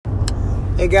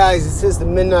Hey guys, this is the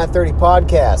Midnight 30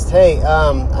 podcast. Hey,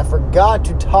 I forgot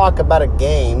to talk about a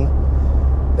game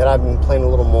that I've been playing a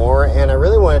little more, and I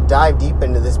really want to dive deep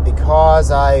into this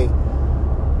because I'm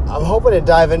hoping to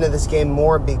dive into this game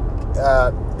more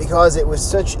because it was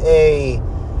such a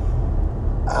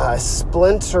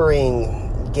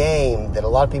splintering game that a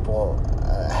lot of people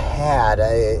had.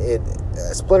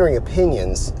 Splintering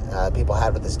opinions people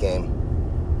had with this game.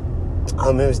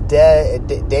 It was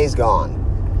Days Gone.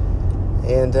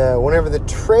 And whenever the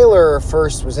trailer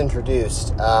first was introduced,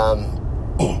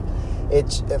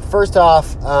 first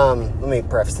off, let me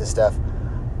preface this stuff.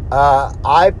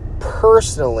 I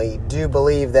personally do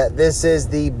believe that this is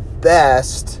the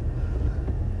best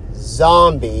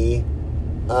zombie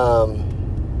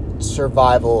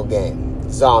survival game.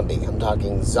 I'm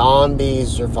talking zombie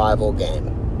survival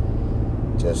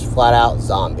game. Just flat out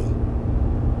zombie.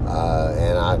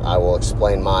 And I will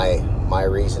explain my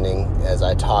reasoning as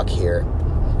I talk here.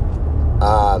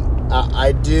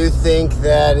 I do think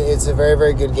that it's a very,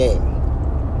 very good game.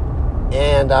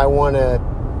 And I want to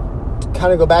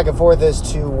kind of go back and forth as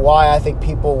to why I think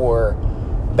people were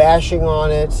bashing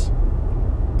on it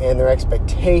and their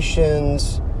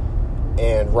expectations,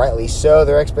 and rightly so.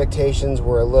 Their expectations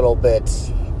were a little bit,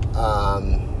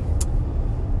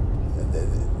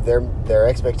 their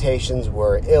expectations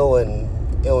were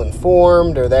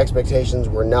ill-informed, or the expectations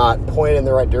were not pointed in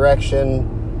the right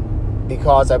direction,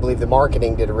 because I believe the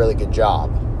marketing did a really good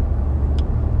job.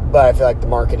 But I feel like the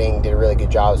marketing did a really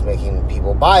good job of making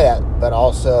people buy that, but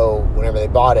also whenever they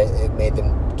bought it, it made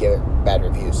them give it bad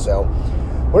reviews. So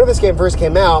whenever this game first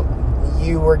came out,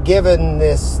 you were given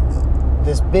this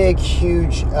big,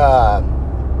 huge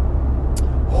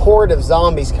horde of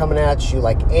zombies coming at you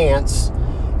like ants,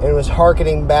 and it was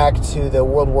hearkening back to the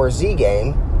World War Z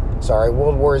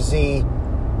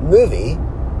movie,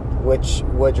 which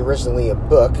was originally a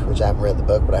book, which I haven't read the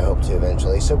book, but I hope to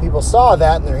eventually. So people saw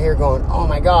that, and they're here going, oh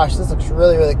my gosh, this looks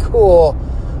really, really cool.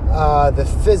 The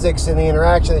physics and the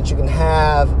interaction that you can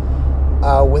have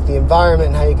with the environment,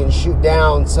 and how you can shoot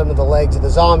down some of the legs of the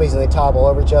zombies, and they topple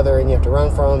over each other, and you have to run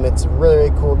from them. It's a really,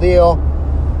 really cool deal.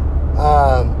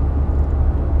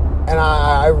 And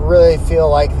I really feel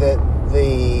like that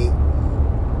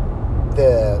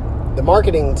the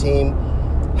marketing team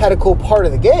had a cool part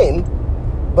of the game,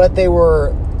 but they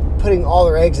were putting all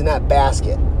their eggs in that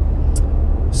basket.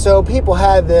 So people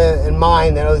had in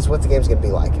mind that, this is what the game's going to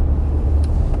be like.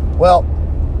 Well,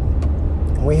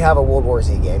 we have a World War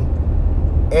Z game.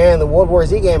 And the World War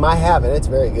Z game, I have it. It's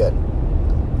very good.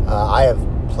 I have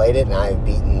played it, and I have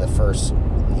beaten the first,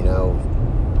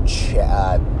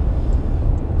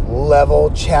 level,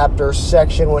 chapter,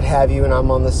 section, what have you, and I'm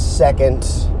on the second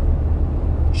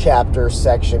chapter,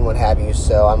 section, what have you.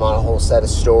 So I'm on a whole set of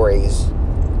stories.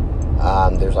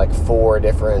 There's like 4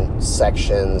 different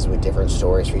sections with different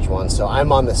stories for each one. So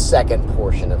I'm on the second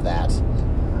portion of that.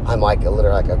 I'm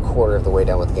literally a quarter of the way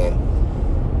done with the game.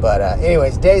 But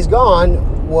anyways, Days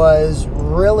Gone was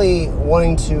really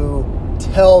wanting to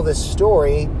tell this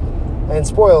story. And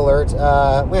spoiler alert,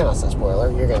 it's not spoiler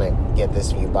alert, you're going to get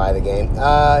this if you buy the game.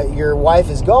 Your wife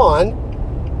is gone.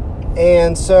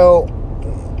 And so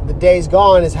the days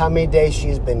gone is how many days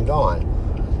she's been gone.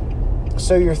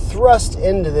 So you're thrust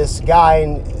into this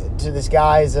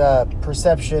guy's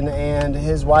perception, and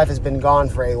his wife has been gone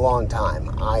for a long time.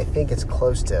 I think it's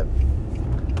close to,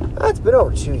 it's been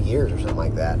over 2 years or something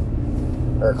like that,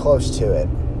 or close to it.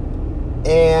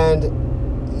 And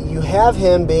you have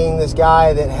him being this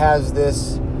guy that has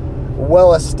this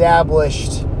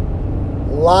well-established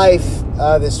life,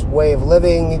 this way of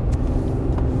living,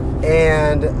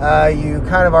 and you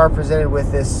kind of are presented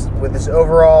with this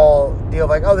overall deal of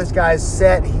like, oh, this guy's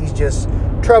set, he's just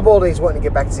troubled, he's wanting to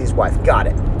get back to see his wife. Got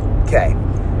it. Okay.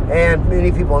 And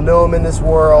many people know him in this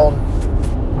world.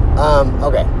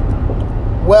 Okay.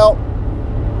 Well,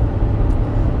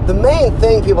 the main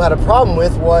thing people had a problem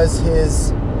with was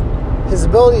his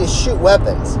ability to shoot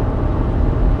weapons.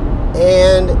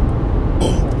 And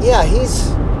yeah,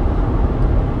 he's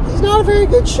not a very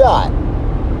good shot.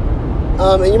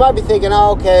 And you might be thinking,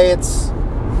 oh, okay, it's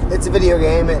a video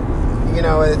game.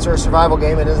 It's a survival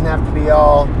game. It doesn't have to be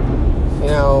all,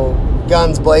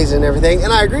 guns blazing and everything.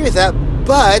 And I agree with that.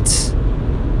 But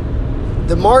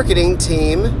the marketing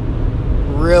team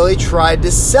really tried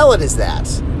to sell it as that.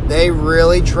 They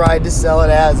really tried to sell it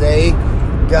as a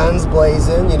guns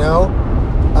blazing,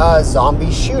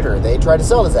 zombie shooter. They tried to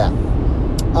sell it as that.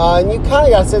 And you kind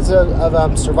of got a sense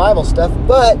of survival stuff,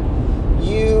 but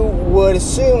you would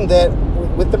assume that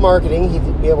with the marketing,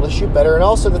 he'd be able to shoot better. And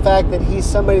also the fact that he's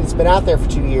somebody that's been out there for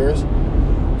 2 years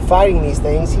fighting these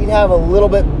things, he'd have a little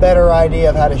bit better idea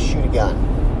of how to shoot a gun.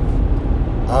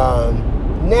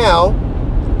 Now,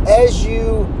 as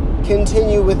you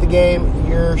continue with the game,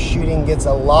 your shooting gets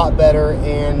a lot better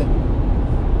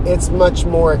and it's much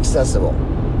more accessible.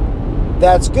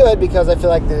 That's good because I feel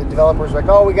like the developers are like,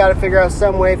 oh, we got to figure out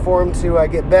some way for them to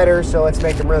get better, so let's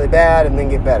make them really bad and then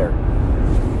get better.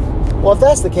 Well, if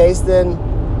that's the case, then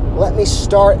let me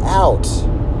start out,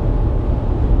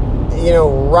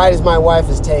 right as my wife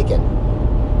is taken.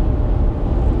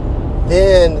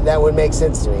 Then that would make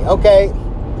sense to me. Okay,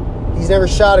 he's never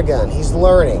shot a gun. He's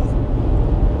learning.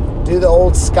 Do the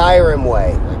old Skyrim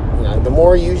way. The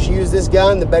more you use this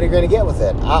gun, the better you're going to get with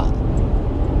it.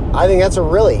 I think that's a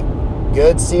really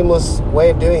good, seamless way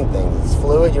of doing things. It's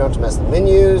fluid. You don't have to mess with the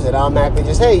menus. It automatically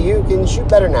just, hey, you can shoot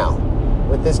better now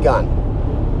with this gun.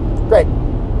 Great.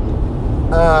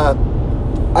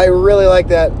 I really like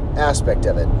that aspect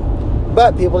of it.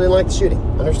 But people didn't like the shooting.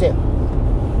 Understand.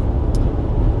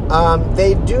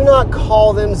 They do not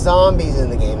call them zombies in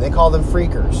the game. They call them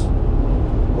freakers.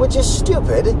 Which is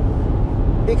stupid.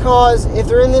 Because if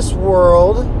they're in this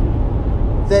world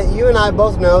that you and I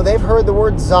both know, they've heard the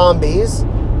word zombies.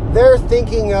 They're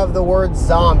thinking of the word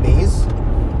zombies.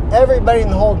 Everybody in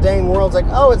the whole dang world's like,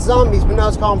 oh, it's zombies, but now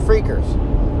it's called them freakers.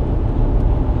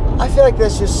 I feel like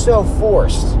that's just so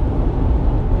forced.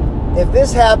 If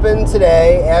this happened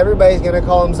today, everybody's going to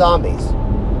call them zombies.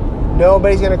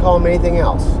 Nobody's going to call them anything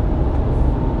else.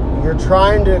 You're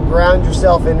trying to ground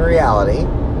yourself in reality.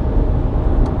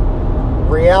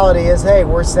 Reality is, hey,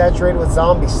 we're saturated with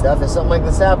zombie stuff. If something like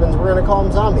this happens, we're going to call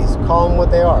them zombies. Call them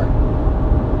what they are.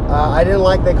 I didn't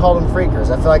like they called them freakers.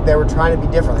 I feel like they were trying to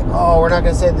be different. Like, oh, we're not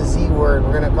going to say the Z word.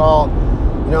 We're going to call,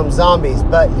 them zombies.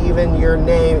 But even your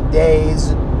name,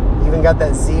 Days, even got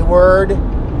that Z word,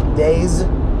 Days.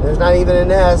 There's not even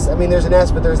an S. I mean, there's an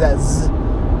S, but there's that Z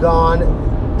gone.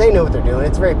 They know what they're doing.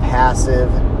 It's very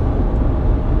passive.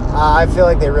 I feel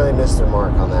like they really missed their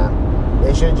mark on that.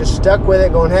 They should have just stuck with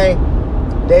it, going, hey,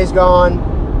 Days Gone.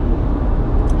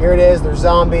 Here it is. There's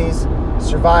zombies.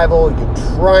 Survival. You're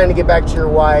trying to get back to your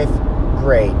wife.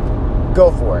 Great.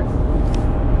 Go for it.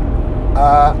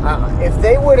 If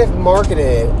they would have marketed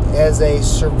it as a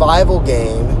survival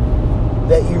game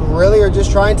that you really are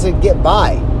just trying to get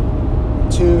by,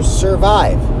 to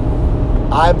survive,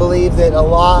 I believe that a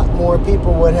lot more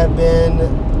people would have been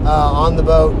on the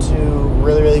boat to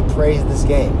really, really praise this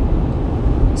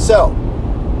game. So,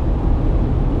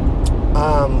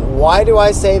 why do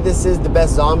I say this is the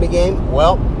best zombie game?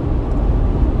 Well,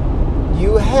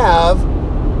 you have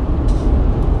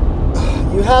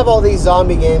all these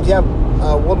zombie games. You have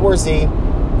World War Z,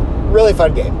 really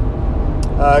fun game.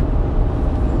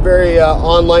 Very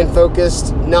online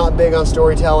focused, not big on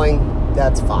storytelling.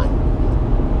 That's fine.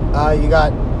 You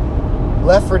got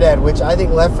Left 4 Dead, which I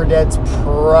think Left 4 Dead's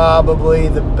probably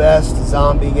the best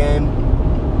zombie game.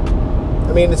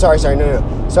 I mean, sorry,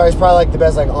 no. Sorry, it's probably like the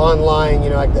best, like, online,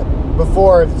 like the,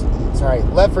 before,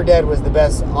 Left 4 Dead was the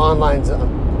best online,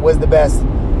 was the best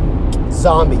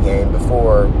zombie game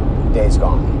before Days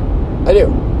Gone. I do,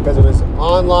 because it was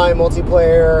online,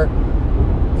 multiplayer,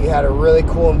 you had a really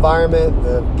cool environment,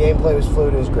 the gameplay was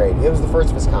fluid, it was great. It was the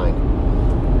first of its kind.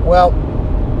 Well,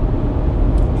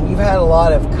 you've had a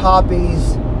lot of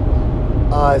copies.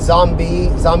 Zombie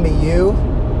U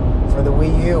for the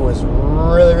Wii U was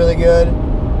really, really good.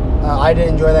 I did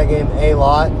enjoy that game a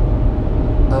lot.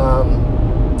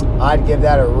 I'd give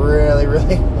that a really,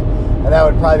 really... that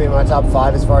would probably be my top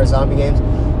 5 as far as zombie games.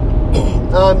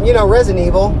 Resident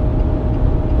Evil.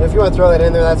 If you want to throw that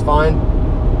in there, that's fine.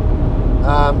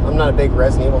 I'm not a big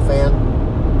Resident Evil fan.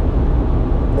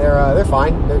 They're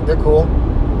fine. They're cool.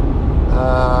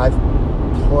 I've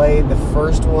played the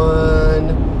first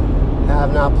one.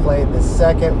 Have not played the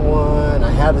second one. I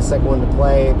have the second one to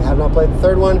play. Have not played the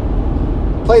third one.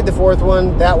 Played the fourth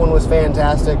one. That one was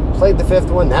fantastic. Played the fifth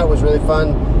one. That was really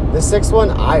fun. The sixth one,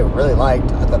 I really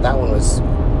liked. I thought that one was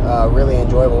really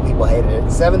enjoyable. People hated it. The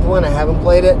seventh one, I haven't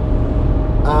played it.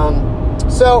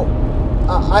 So,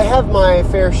 I have my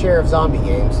fair share of zombie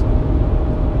games.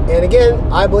 And again,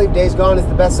 I believe Days Gone is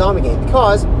the best zombie game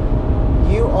because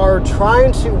you are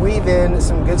trying to weave in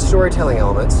some good storytelling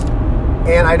elements.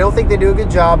 And I don't think they do a good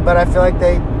job, but I feel like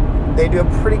they do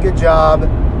a pretty good job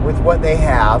with what they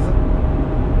have.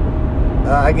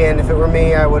 Again, if it were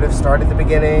me, I would have started at the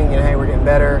beginning, hey, we're getting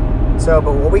better. So,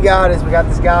 but what we got is we got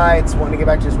this guy that's wanting to get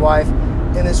back to his wife.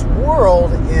 And this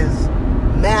world is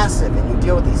massive, and you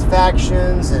deal with these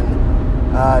factions and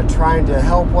trying to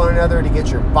help one another to get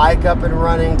your bike up and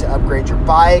running, to upgrade your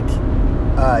bike.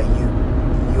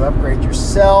 You upgrade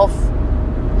yourself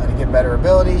to get better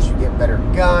abilities, you get better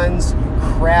guns, you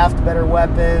craft better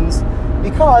weapons.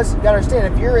 Because, you gotta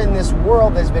understand, if you're in this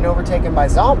world that's been overtaken by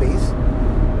zombies,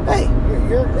 hey,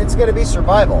 it's going to be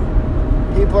survival.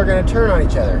 People are going to turn on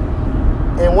each other.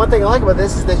 And one thing I like about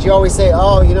this is that you always say,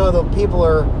 oh, the people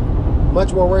are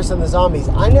much more worse than the zombies.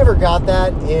 I never got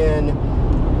that in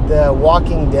The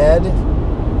Walking Dead.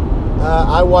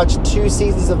 I watched 2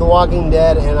 seasons of The Walking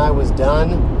Dead and I was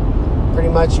done. Pretty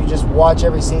much you just watch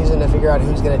every season to figure out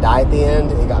who's going to die at the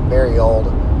end. It got very old.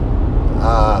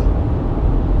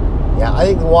 Yeah, I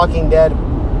think The Walking Dead,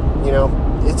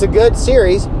 it's a good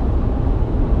series.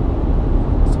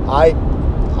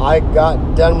 I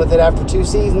got done with it after 2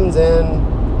 seasons and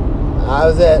that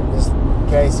was it. Just,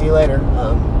 okay, see you later.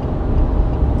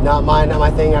 Not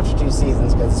my thing after 2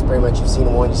 seasons, because it's pretty much you've seen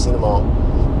them one, you've seen them all.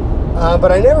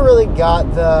 But I never really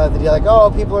got the deal like,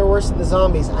 oh, people are worse than the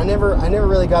zombies. I never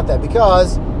really got that,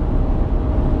 because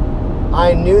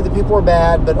I knew the people were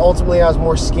bad, but ultimately I was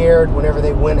more scared whenever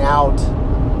they went out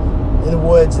in the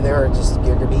woods and they were just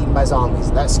going to be eaten by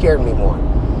zombies. That scared me more.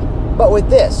 But with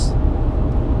this,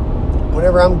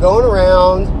 whenever I'm going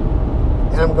around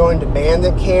and I'm going to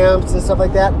bandit camps and stuff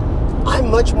like that, I'm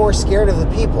much more scared of the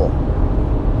people.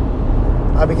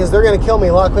 Because they're going to kill me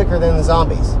a lot quicker than the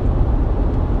zombies.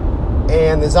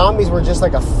 And the zombies were just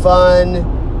like a fun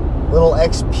little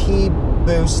XP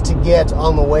boost to get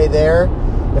on the way there.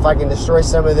 If I can destroy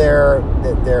some of their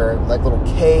like little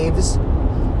caves,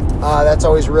 that's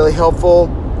always really helpful.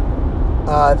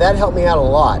 That helped me out a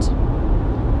lot.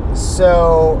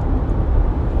 So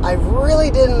I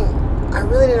really didn't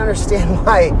understand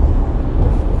why.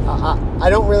 I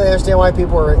don't really understand why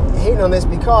people are hating on this,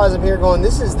 because I'm here going,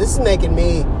 this is making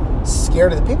me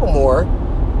scared of the people more,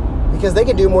 because they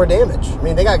can do more damage. I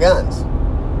mean, they got guns.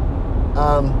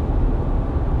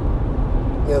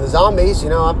 The zombies,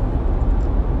 I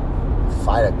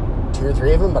fight 2 or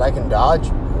 3 of them, but I can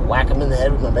dodge, whack them in the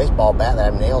head with my baseball bat that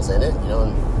have nails in it,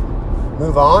 and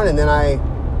move on. And then I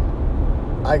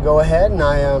go ahead and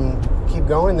I keep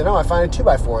going. Then I find a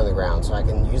 2x4 on the ground, so I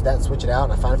can use that and switch it out,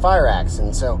 and I find a fire axe.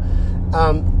 And so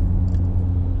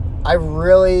I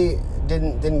really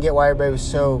didn't get why everybody was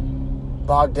so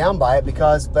bogged down by it,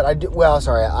 but I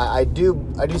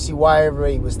do see why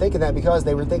everybody was thinking that, because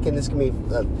they were thinking this can be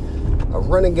a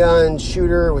run and gun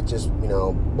shooter with just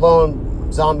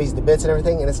blowing zombies to bits and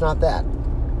everything, and it's not that.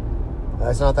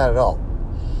 It's not that at all.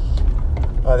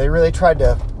 They really tried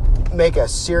to make a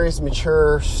serious,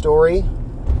 mature story.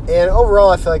 And overall,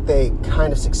 I feel like they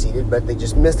kind of succeeded, but they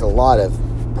just missed a lot of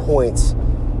points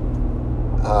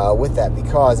with that,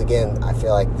 because, again, I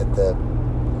feel like that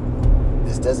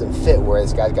this doesn't fit where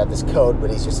this guy's got this code, but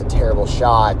he's just a terrible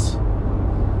shot,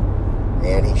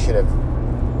 and he should have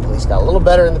at least got a little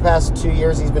better in the past 2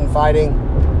 years he's been fighting.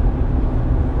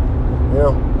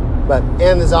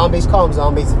 And the zombies, call them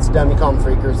zombies, it's dumb. You call them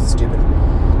freakers, it's stupid.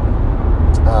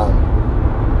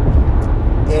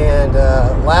 And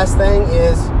last thing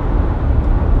is,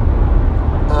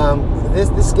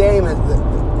 this game,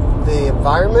 the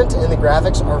environment and the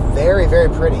graphics are very, very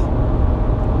pretty.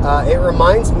 It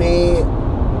reminds me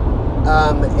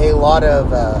a lot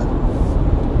of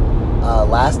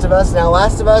Last of Us. Now,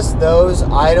 Last of Us, those,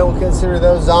 I don't consider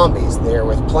those zombies. They're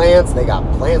with plants. They got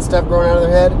plant stuff growing out of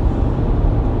their head.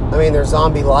 I mean, they're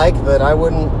zombie-like, but I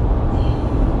wouldn't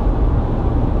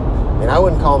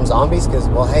call them zombies, because,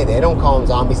 well, hey, they don't call them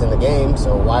zombies in the game,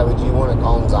 so why would you want to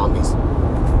call them zombies?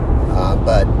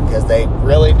 But because they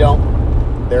really don't,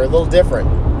 they're a little different.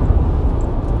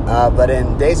 But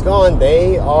in Days Gone,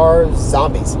 they are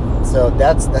zombies. So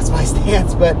that's my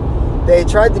stance. But they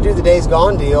tried to do the Days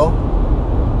Gone deal.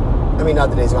 I mean, not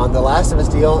the Days Gone, the Last of Us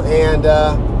deal. And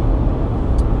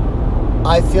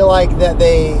I feel like that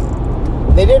they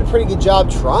did a pretty good job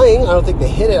trying. I don't think they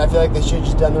hit it. I feel like they should have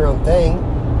just done their own thing.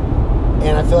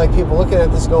 And I feel like people looking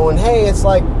at this going, hey, it's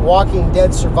like Walking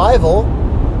Dead survival.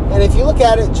 And if you look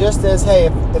at it just as, hey,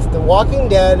 if The Walking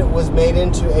Dead was made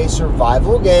into a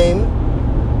survival game,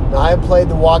 now I have played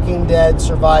the Walking Dead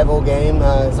survival game.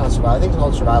 It's not survival. I think it's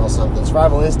called Survival something.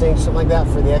 Survival Instinct, something like that,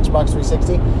 for the Xbox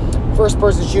 360.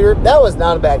 First-person shooter. That was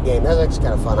not a bad game. That was actually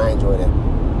kind of fun. I enjoyed it.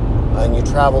 And you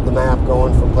traveled the map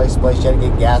going from place to place. You had to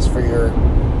get gas for your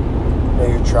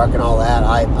truck and all that.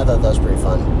 I thought that was pretty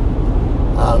fun.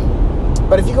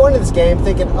 But if you go into this game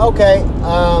thinking, okay,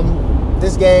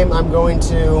 this game I'm going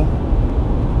to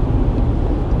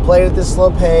play it at this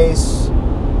slow pace,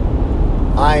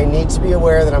 I need to be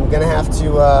aware that I'm going to have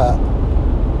to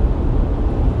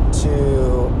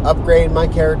upgrade my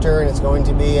character, and it's going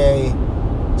to be a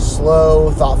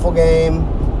slow, thoughtful game,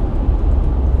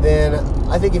 then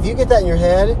I think if you get that in your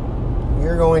head,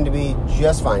 you're going to be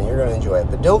just fine. You're going to enjoy it.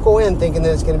 But don't go in thinking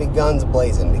that it's going to be guns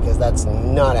blazing, because that's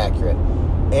not accurate.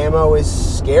 Ammo is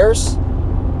scarce.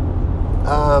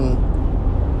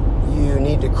 You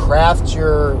need to craft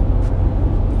your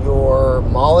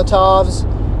Molotovs.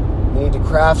 You need to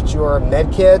craft your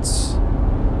med kits.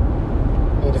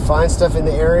 You need to find stuff in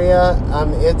the area.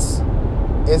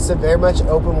 It's a very much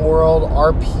open world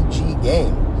RPG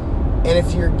game. And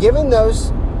if you're given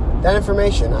that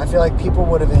information, I feel like people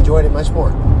would have enjoyed it much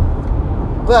more.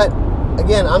 But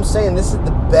again, I'm saying this is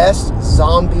the best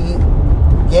zombie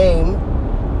game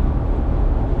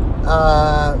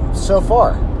so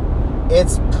far.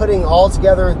 It's putting all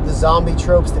together the zombie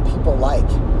tropes that people like.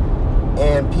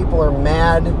 And people are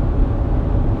mad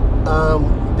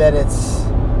that it's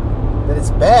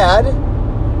bad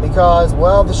because,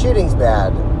 well, the shooting's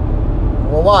bad.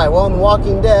 Well, why? Well, in The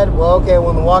Walking Dead, well,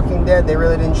 in The Walking Dead, they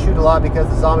really didn't shoot a lot because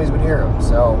the zombies would hear them.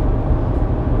 So,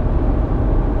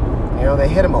 they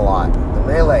hit them a lot. The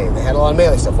melee, they had a lot of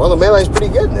melee stuff. Well, the melee's pretty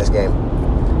good in this game.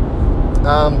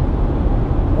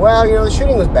 The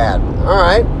shooting was bad. All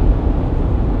right.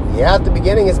 Yeah, at the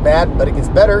beginning it's bad, but it gets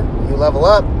better. You level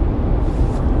up.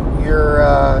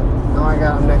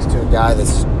 I'm next to a guy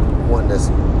that's wanting to.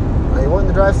 Are you wanting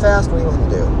to drive fast? What do you want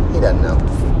to do? He doesn't know.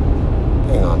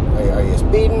 Hang on. Are you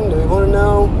speeding? Do we want to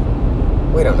know?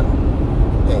 We don't know.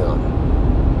 Hang on.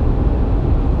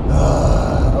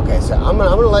 Okay, so I'm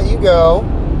gonna let you go.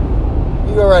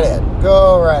 You go right ahead.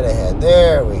 Go right ahead.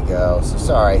 There we go. So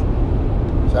sorry.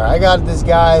 I got this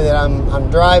guy that I'm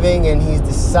driving, and he's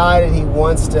decided he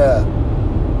wants to.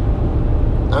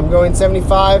 I'm going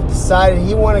 75. Decided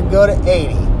he want to go to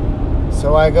 80.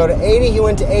 So I go to 80. He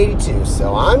went to 82.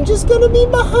 So I'm just gonna be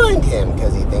behind him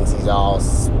because he thinks he's all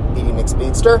Speedy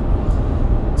McSpeedster.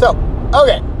 So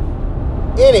okay.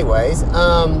 Anyways,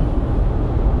 now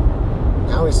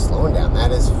he's slowing down.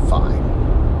 That is fine,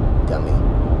 dummy.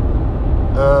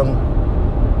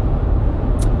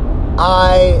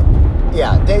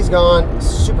 Days Gone,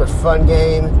 super fun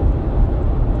game.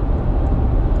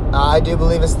 I do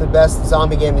believe it's the best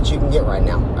zombie game that you can get right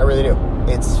now. I really do.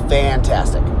 It's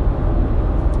fantastic.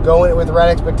 Go in it with the right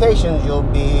expectations, you'll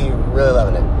be really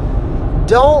loving it.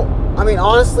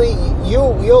 Honestly,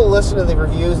 you'll listen to the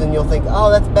reviews and you'll think, oh,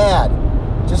 that's bad.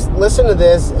 Just listen to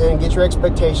this and get your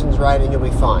expectations right and you'll be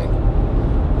fine.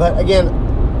 But again,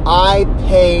 I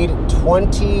paid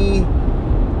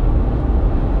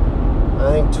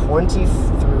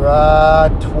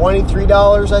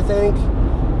 $23, I think.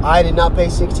 I did not pay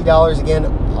 $60. Again,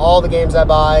 all the games I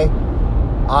buy,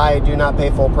 I do not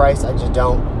pay full price. I just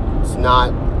don't.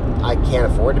 I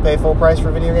can't afford to pay full price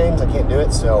for video games. I can't do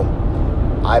it, so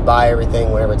I buy everything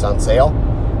whenever it's on sale.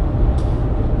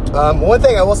 One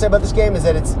thing I will say about this game is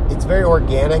that it's very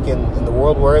organic in the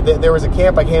world where there was a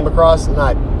camp I came across, and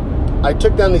I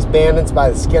took down these bandits by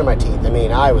the skin of my teeth.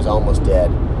 I was almost dead.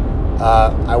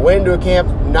 I went into a camp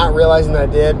not realizing that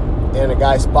I did, and a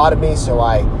guy spotted me, so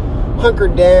I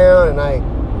hunkered down and I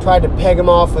tried to peg them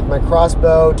off with my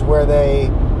crossbow to where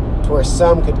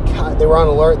some they were on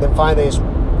alert. Then finally they just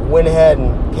went ahead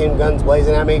and came guns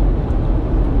blazing at me.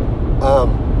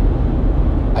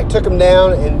 I took them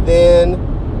down, and then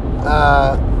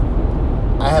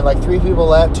I had like 2 people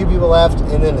left,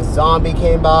 and then a zombie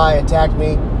came by, attacked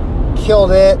me,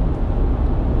 killed it,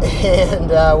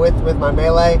 and with my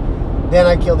melee. Then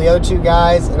I killed the other 2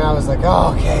 guys, and I was like,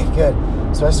 oh, okay, good.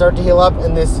 So I start to heal up,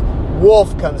 and this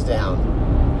wolf comes down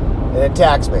and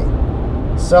attacks me.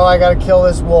 So I gotta kill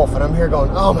this wolf, and I'm here going,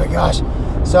 oh my gosh.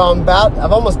 So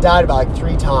I've almost died about like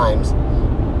 3 times,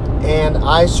 and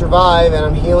I survive, and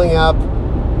I'm healing up,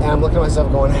 and I'm looking at myself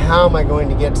going, how am I going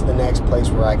to get to the next place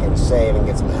where I can save and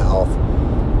get some health?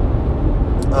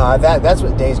 That's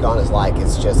what Days Gone is like.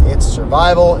 It's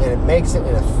survival, and it makes it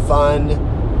in a fun,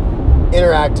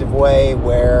 interactive way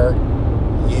where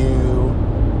you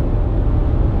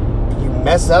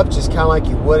mess up just kind of like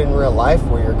you would in real life,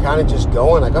 where you're kind of just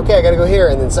going like, okay, I gotta go here,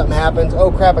 and then something happens, oh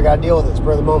crap, I gotta deal with it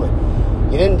spur of the moment.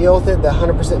 You didn't deal with it the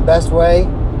 100% best way,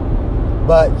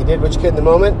 but you did what you could in the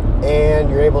moment, and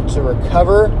you're able to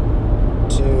recover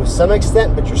to some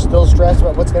extent, but you're still stressed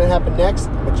about what's going to happen next,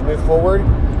 but you move forward.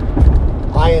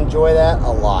 I enjoy that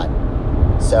a lot.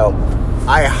 So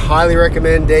I highly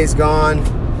recommend Days Gone.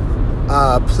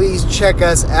 Please check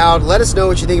us out. Let us know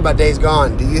what you think about Days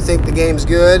Gone. Do you think the game's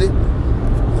good?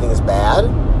 You think it's bad?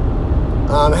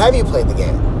 Have you played the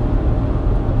game?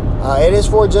 It is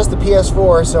for just the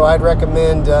PS4, so I'd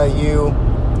recommend you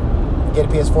get a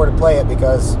PS4 to play it,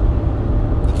 because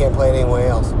you can't play it anywhere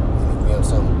else.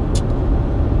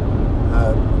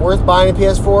 Worth buying a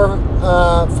PS4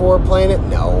 for playing it?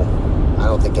 No. I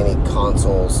don't think any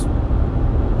console's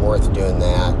worth doing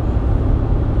that.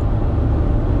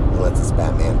 Unless it's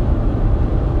Batman.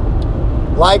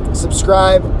 Like,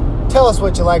 subscribe, tell us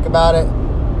what you like about it.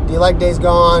 Do you like Days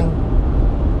Gone?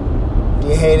 Do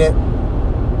you hate it?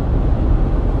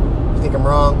 You think I'm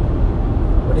wrong?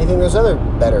 Or do you think there's other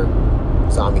better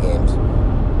zombie games?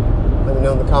 Let me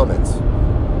know in the comments.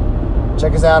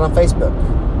 Check us out on Facebook.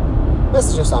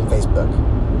 Message us on Facebook.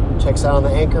 Check us out on the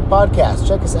Anchor Podcast.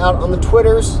 Check us out on the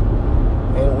Twitters.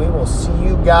 And we will see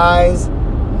you guys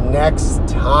next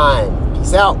time.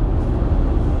 Peace out.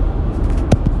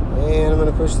 And I'm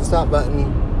going to push the stop button.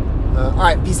 All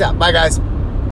right, peace out. Bye, guys.